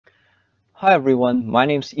Hi everyone, my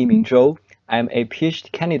name is Yiming Zhou. I'm a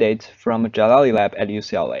PhD candidate from Jalali-Lab at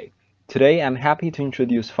UCLA. Today I'm happy to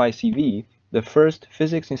introduce PhyCV, the first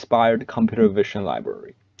physics-inspired computer vision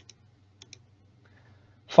library.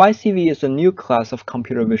 PhyCV is a new class of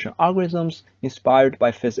computer vision algorithms inspired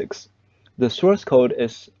by physics. The source code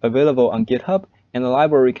is available on GitHub and the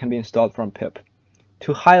library can be installed from pip.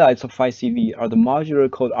 Two highlights of PhyCV are the modular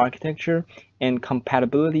code architecture and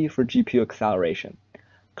compatibility for GPU acceleration.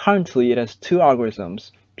 Currently, it has two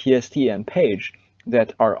algorithms, PST and Page,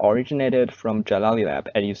 that are originated from Jalali-Lab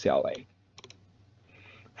at UCLA.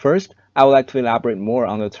 First, I would like to elaborate more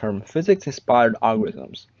on the term physics-inspired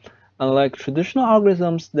algorithms. Unlike traditional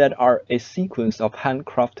algorithms that are a sequence of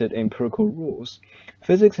handcrafted empirical rules,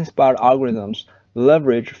 physics-inspired algorithms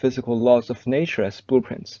leverage physical laws of nature as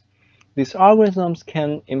blueprints. These algorithms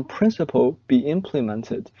can, in principle, be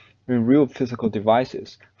implemented in real physical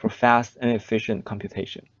devices for fast and efficient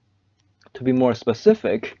computation. To be more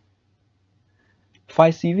specific,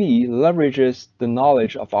 PhyCV leverages the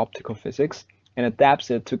knowledge of optical physics and adapts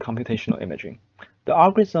it to computational imaging. The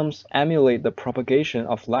algorithms emulate the propagation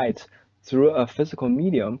of light through a physical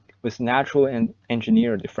medium with natural and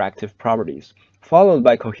engineered diffractive properties, followed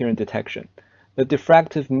by coherent detection. The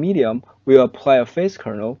diffractive medium will apply a phase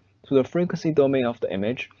kernel to the frequency domain of the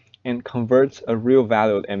image and converts a real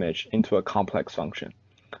valued image into a complex function.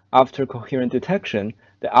 After coherent detection,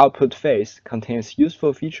 the output phase contains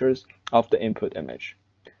useful features of the input image.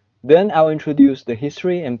 Then I'll introduce the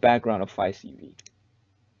history and background of PhyCV.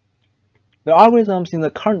 The algorithms in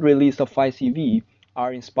the current release of PhyCV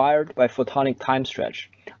are inspired by photonic time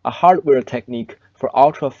stretch, a hardware technique for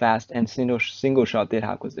ultra-fast and single-shot data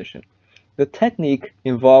acquisition. The technique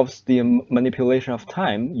involves the manipulation of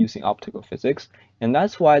time using optical physics, and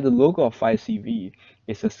that's why the logo of PhyCV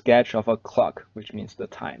is a sketch of a clock, which means the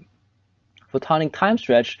time. Photonic time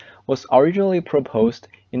stretch was originally proposed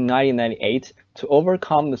in 1998 to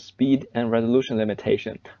overcome the speed and resolution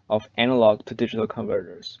limitation of analog to digital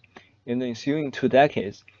converters. In the ensuing 2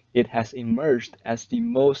 decades, it has emerged as the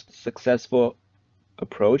most successful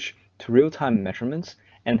approach to real-time measurements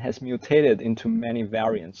and has mutated into many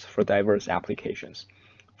variants for diverse applications.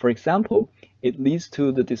 For example, it leads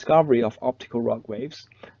to the discovery of optical rock waves,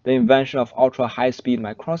 the invention of ultra-high-speed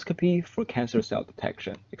microscopy for cancer cell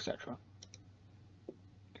detection, etc.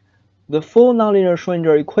 The full nonlinear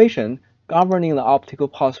Schrödinger equation governing the optical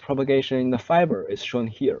pulse propagation in the fiber is shown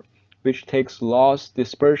here, which takes loss,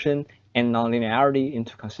 dispersion, and nonlinearity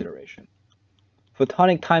into consideration.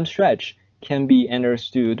 Photonic time stretch can be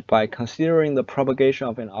understood by considering the propagation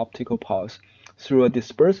of an optical pulse through a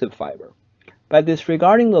dispersive fiber. By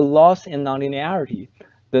disregarding the loss and nonlinearity,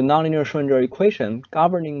 the nonlinear Schrödinger equation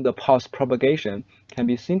governing the pulse propagation can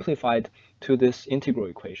be simplified to this integral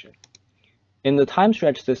equation. In the time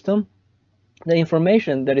stretch system, the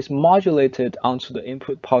information that is modulated onto the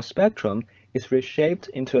input pulse spectrum is reshaped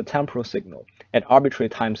into a temporal signal at arbitrary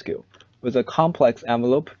timescale with a complex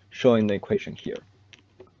envelope shown in the equation here.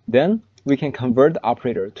 Then, we can convert the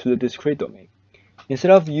operator to the discrete domain.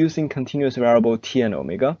 Instead of using continuous variable t and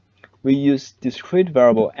omega, we use discrete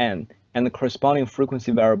variable n and the corresponding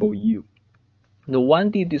frequency variable u. The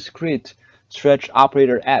 1D discrete stretch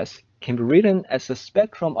operator S can be written as the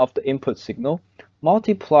spectrum of the input signal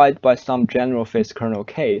multiplied by some general phase kernel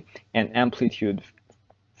k and amplitude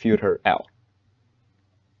filter L.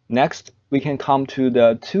 Next, we can come to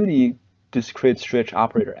the 2D discrete stretch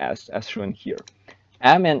operator S as shown here.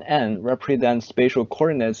 M and N represent spatial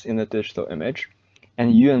coordinates in the digital image,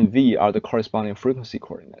 and U and V are the corresponding frequency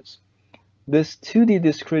coordinates. This 2D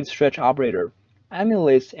discrete stretch operator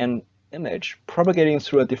emulates an image propagating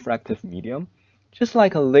through a diffractive medium, just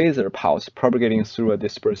like a laser pulse propagating through a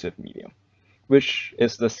dispersive medium, which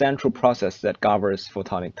is the central process that governs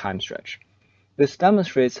photonic time stretch. This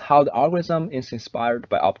demonstrates how the algorithm is inspired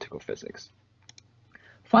by optical physics.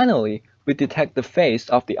 Finally, we detect the phase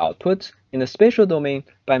of the output in the spatial domain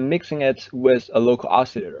by mixing it with a local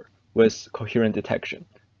oscillator with coherent detection.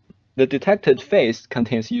 The detected phase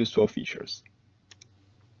contains useful features.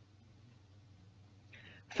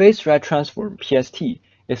 Phase red transform (PST)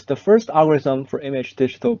 is the first algorithm for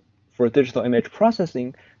digital image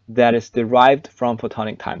processing that is derived from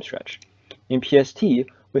photonic time stretch. In PST,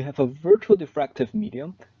 we have a virtual diffractive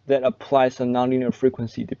medium that applies a nonlinear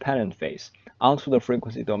frequency dependent phase onto the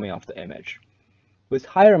frequency domain of the image, with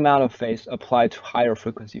higher amount of phase applied to higher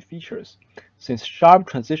frequency features, since sharp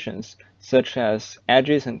transitions such as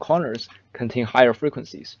edges and corners contain higher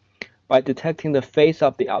frequencies. By detecting the phase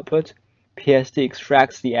of the output, PST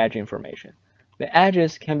extracts the edge information. The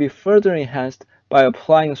edges can be further enhanced by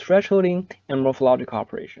applying thresholding and morphological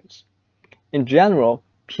operations. In general,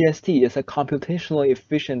 PST is a computationally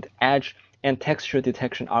efficient edge and texture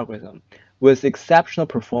detection algorithm with exceptional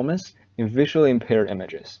performance in visually impaired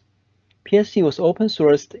images. PST was open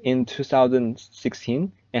sourced in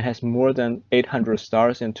 2016 and has more than 800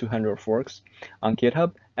 stars and 200 forks on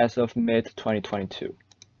GitHub as of mid-2022.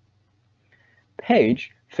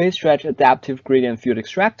 Page Phase Stretch Adaptive Gradient Field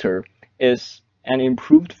Extractor is an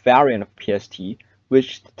improved variant of PST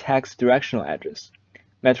which detects directional edges.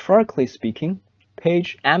 Metaphorically speaking,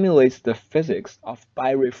 Page emulates the physics of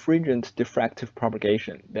birefringent diffractive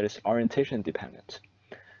propagation that is orientation dependent.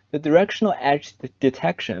 The directional edge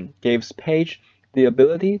detection gives Page the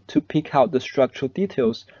ability to pick out the structural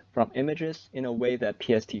details from images in a way that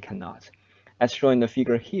PST cannot. As shown in the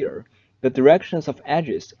figure here, the directions of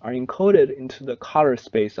edges are encoded into the color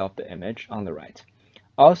space of the image on the right.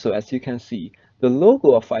 Also, as you can see, the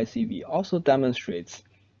logo of PhyCV also demonstrates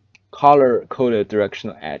color-coded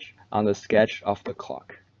directional edge on the sketch of the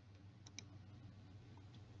clock.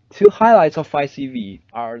 Two highlights of PhyCV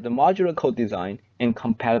are the modular code design and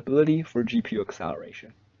compatibility for GPU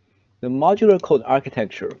acceleration. The modular code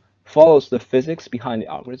architecture follows the physics behind the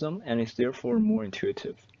algorithm and is therefore more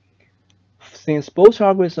intuitive. Since both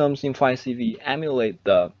algorithms in PhyCV emulate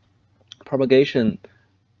the propagation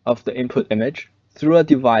of the input image through a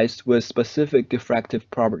device with specific diffractive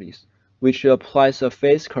properties, which applies a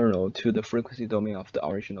phase kernel to the frequency domain of the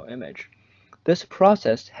original image. This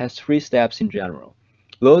process has three steps in general: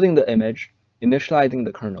 loading the image, initializing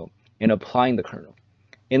the kernel, and applying the kernel.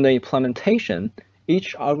 In the implementation,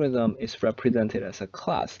 each algorithm is represented as a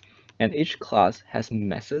class, and each class has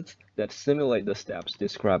methods that simulate the steps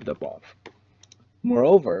described above.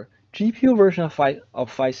 Moreover, GPU versions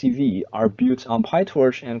of PhyCV are built on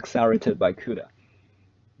PyTorch and accelerated by CUDA.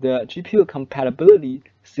 The GPU compatibility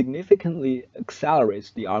significantly accelerates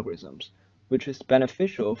the algorithms, which is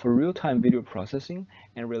beneficial for real-time video processing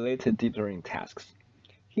and related deep learning tasks.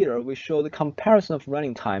 Here, we show the comparison of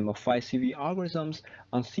running time of PhyCV algorithms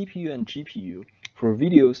on CPU and GPU for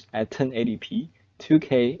videos at 1080p,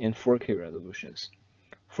 2K, and 4K resolutions.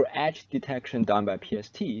 For edge detection done by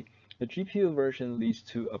PST, the GPU version leads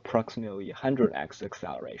to approximately 100x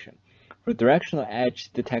acceleration. For directional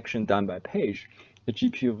edge detection done by Page, the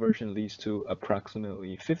GPU version leads to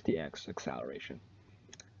approximately 50x acceleration.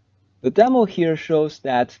 The demo here shows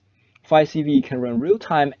that PhyCV can run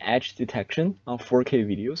real-time edge detection on 4K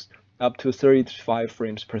videos up to 35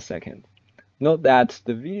 frames per second. Note that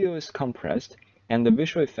the video is compressed and the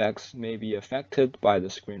visual effects may be affected by the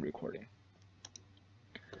screen recording.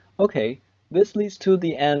 Okay, this leads to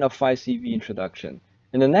the end of PhyCV introduction.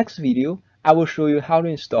 In the next video, I will show you how to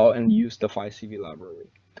install and use the PhyCV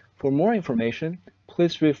library. For more information,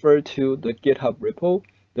 please refer to the GitHub repo,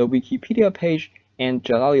 the Wikipedia page, and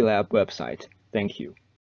Jalali-Lab website. Thank you.